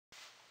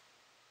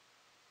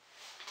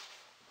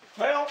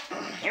Well,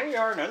 here we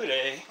are another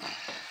day.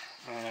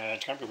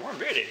 It's going to be a warm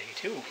day today,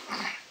 too.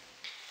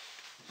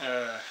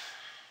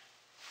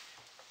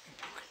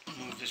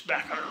 Move this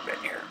back a little bit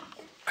here.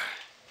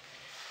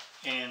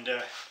 And,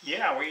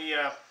 yeah, we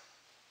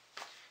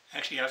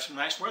actually have some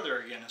nice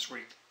weather again this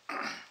week.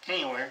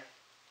 Anyway,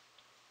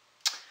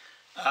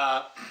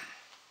 I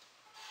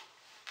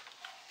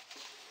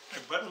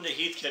buttoned the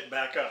Heathkit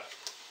back up.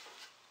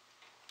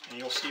 And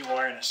you'll see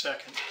why in a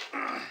second.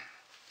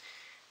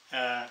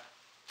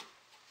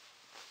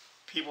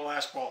 People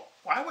ask, well,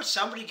 why would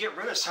somebody get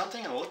rid of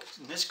something and look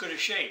in this good a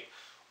shape?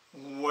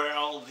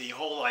 Well, the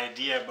whole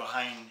idea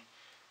behind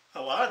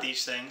a lot of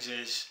these things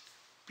is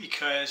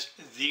because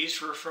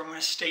these were from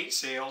estate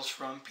sales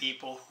from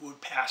people who had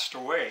passed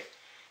away.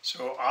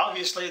 So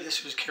obviously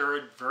this was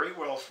carried very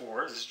well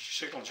for, this is a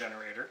signal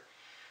generator,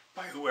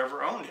 by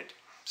whoever owned it.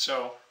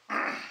 So,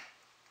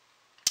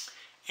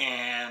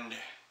 and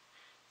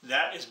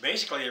that is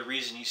basically the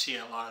reason you see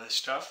a lot of this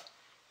stuff,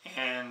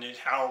 and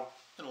how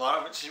a lot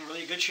of it's in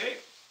really good shape.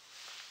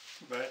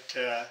 But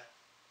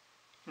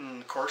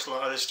of course, a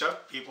lot of this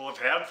stuff people have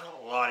had for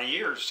a lot of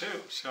years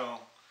too.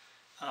 So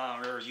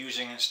they're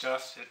using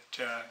stuff that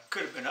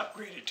could have been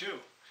upgraded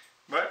too.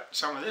 But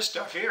some of this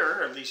stuff here,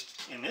 or at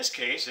least in this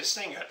case, this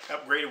thing got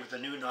upgraded with the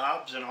new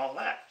knobs and all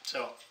that.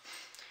 So,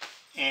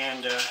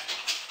 and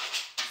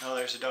oh,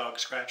 there's a dog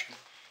scratching.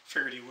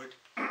 Figured he would.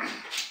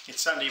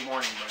 It's Sunday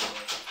morning, by the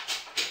way.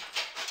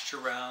 It's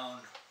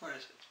around, what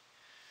is it,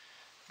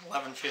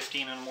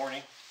 11:15 in the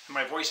morning. And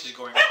my voice is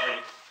going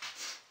already.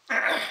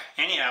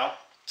 Anyhow,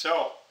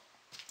 so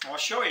I'll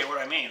show you what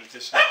I mean with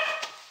this thing.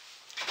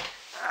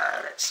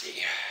 Let's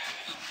see.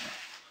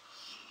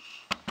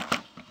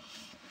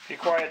 Be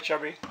quiet,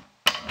 Chubby.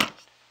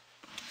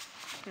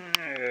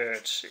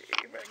 Let's see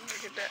if I can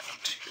get that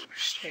to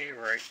stay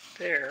right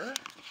there.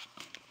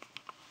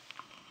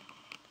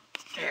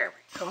 There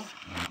we go.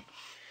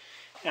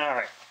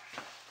 Alright.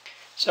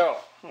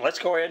 So, let's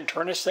go ahead and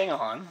turn this thing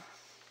on.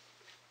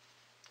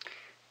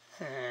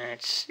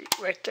 Let's see,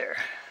 right there.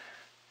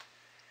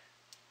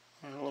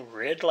 And the little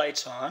red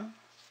light's on.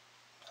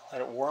 I'll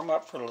let it warm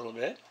up for a little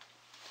bit.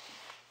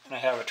 And I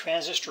have a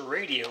transistor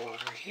radio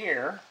over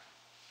here.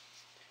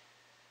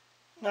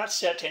 Not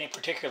set to any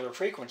particular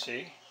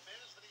frequency.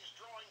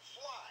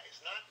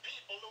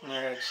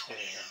 Let's see.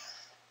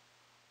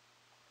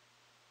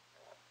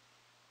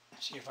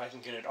 Let's see if I can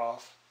get it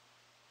off.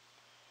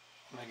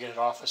 I'm going to get it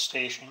off the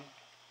station.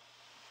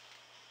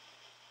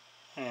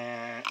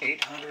 And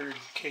 800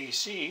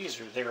 kcs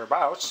or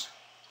thereabouts.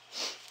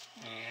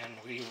 And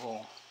we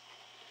will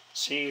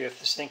see if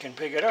this thing can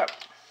pick it up.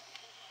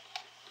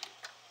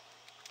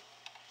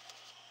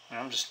 And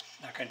I'm just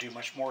not going to do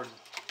much more than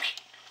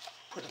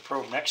put the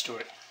probe next to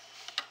it,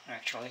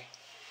 actually.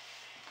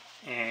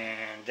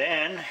 And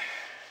then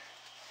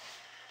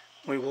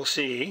we will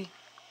see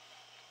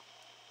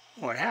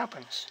what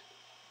happens.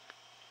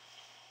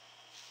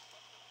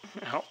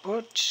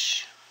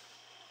 Output.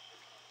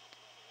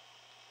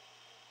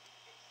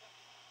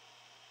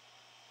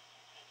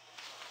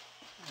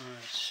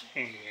 Let's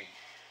see.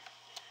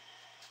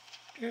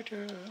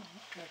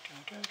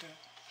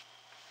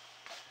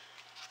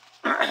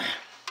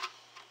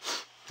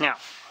 Now,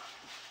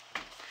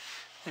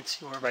 let's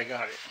see where I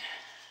got it.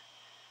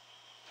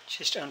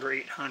 Just under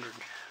 800.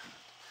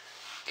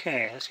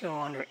 Okay, let's go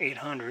under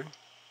 800.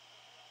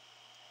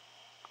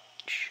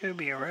 Should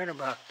be right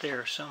about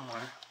there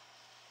somewhere.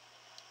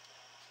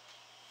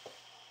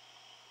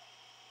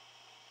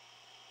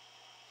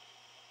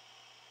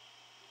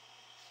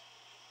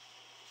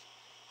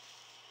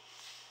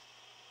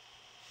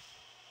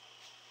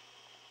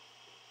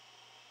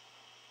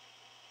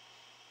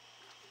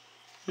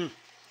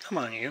 Come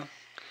on, you.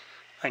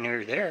 I know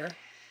you're there.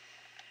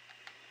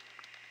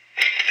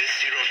 This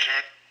zero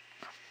turn.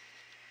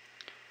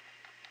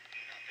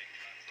 Nothing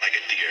runs like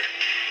a deer.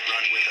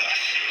 Run with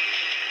us.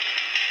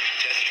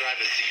 Test drive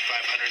a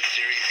Z500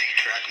 Series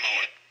Z-Track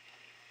mower.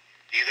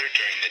 Either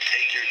during the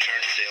Take Your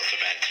Turn sales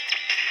event.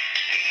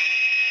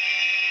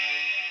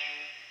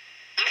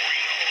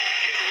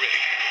 Get ready.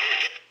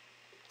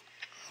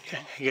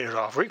 Okay, get it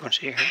off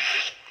frequency here.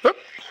 Whoop.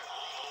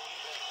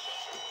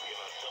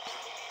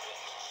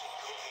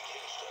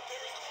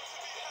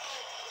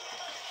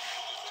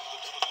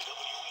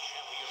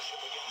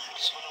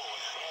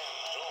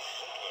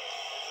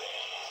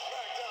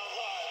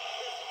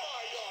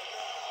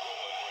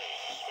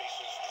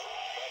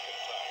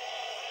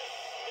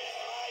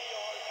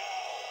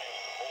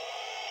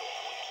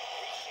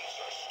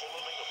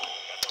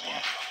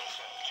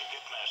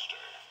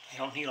 I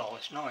don't need all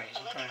this noise.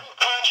 I'm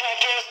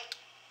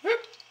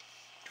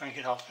trying to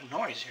get off the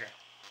noise here.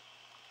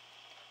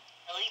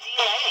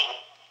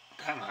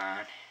 Come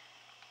on.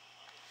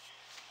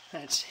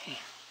 Let's see.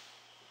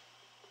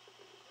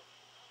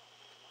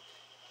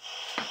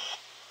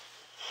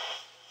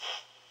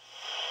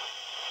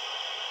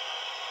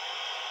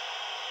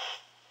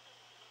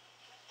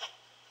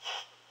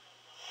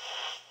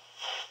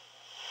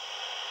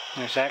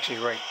 It's actually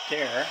right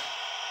there.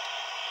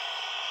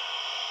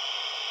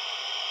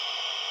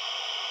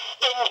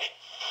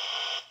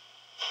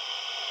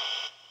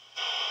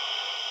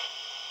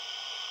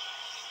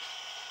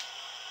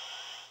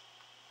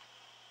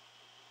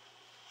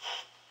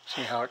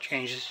 how it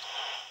changes.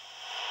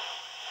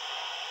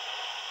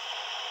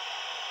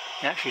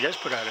 It actually does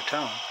put out a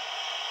tone.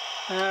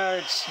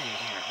 Let's see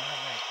here.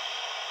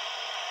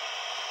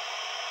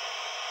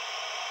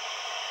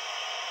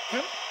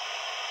 Yep.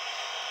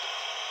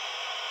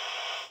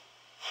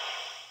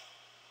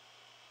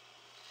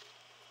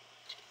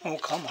 Oh,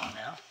 come on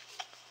now.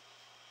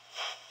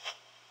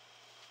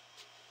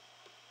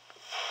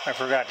 I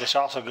forgot this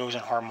also goes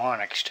in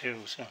harmonics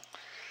too, so.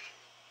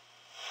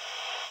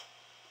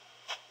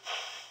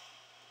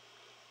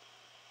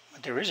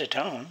 But there is a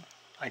tone.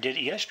 I did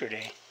it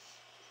yesterday.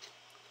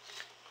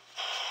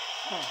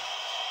 Oh.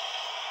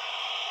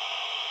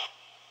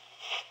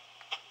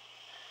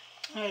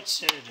 Let's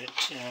see.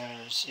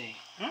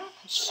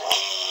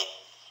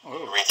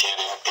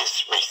 Retaining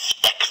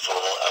disrespectful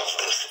of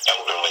this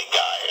elderly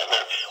guy, and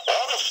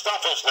all this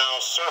stuff is now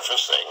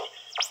surfacing,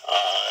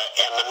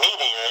 and the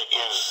media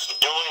is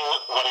doing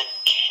what it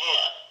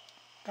can.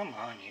 Come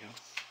on, you.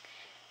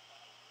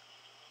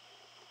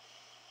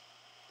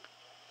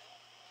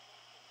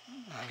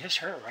 I guess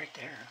her right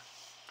there.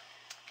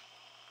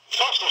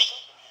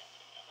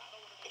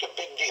 Make a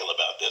big deal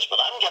about this, but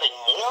I'm getting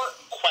more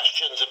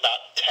questions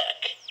about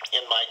tech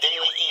in my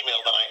daily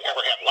email than I ever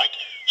have. Like,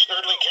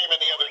 Snurdly came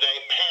in the other day,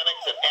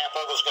 panicked that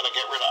Apple was going to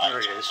get rid of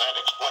iTunes. I'd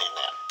explain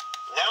that.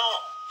 Now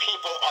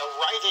people are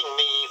writing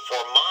me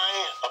for my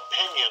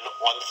opinion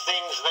on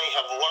things they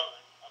have learned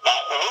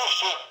about new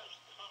features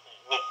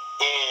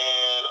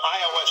in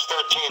iOS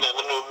 13 and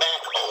the new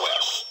Mac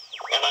OS.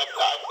 And I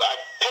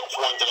picked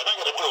one today. I'm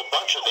not going to do a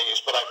bunch of these,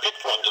 but I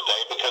picked one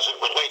today because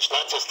it relates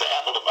not just to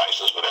Apple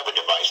devices, but every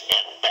device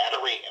and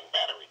battery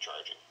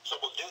charging. So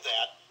we'll do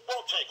that.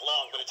 Won't take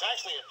long, but it's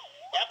actually,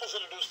 Apple's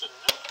introduced a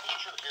new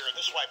feature here, and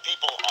this is why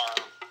people are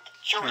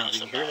curious about it. I don't know if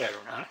you can hear that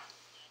or not.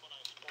 When I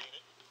explain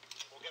it,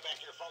 we'll get back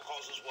to your phone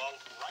calls as well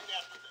right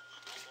after this.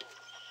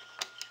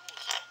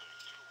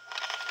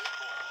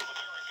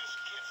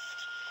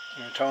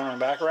 And a tone in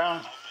the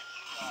background.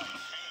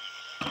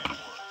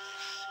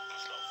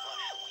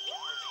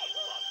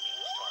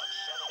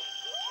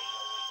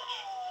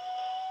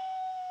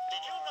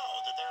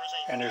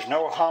 And there's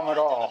no hum at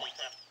all.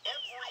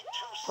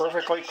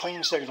 Perfectly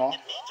clean signal.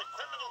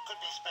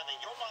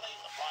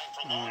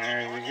 And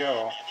there you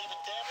go.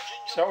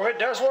 So it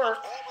does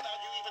work.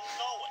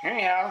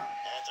 Anyhow,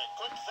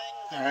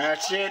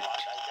 that's it.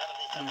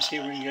 Let me see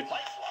if we can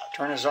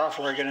turn this off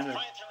before I get into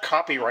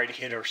copyright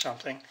hit or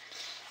something.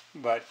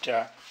 But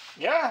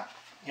yeah,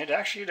 it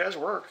actually does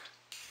work.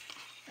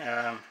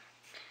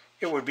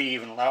 It would be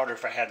even louder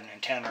if I had an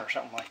antenna or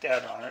something like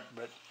that on it,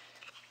 but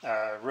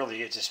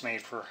really it's just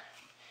made for,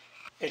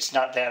 it's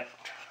not that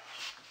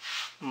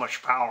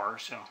much power.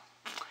 So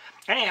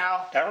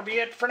anyhow, that'll be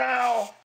it for now.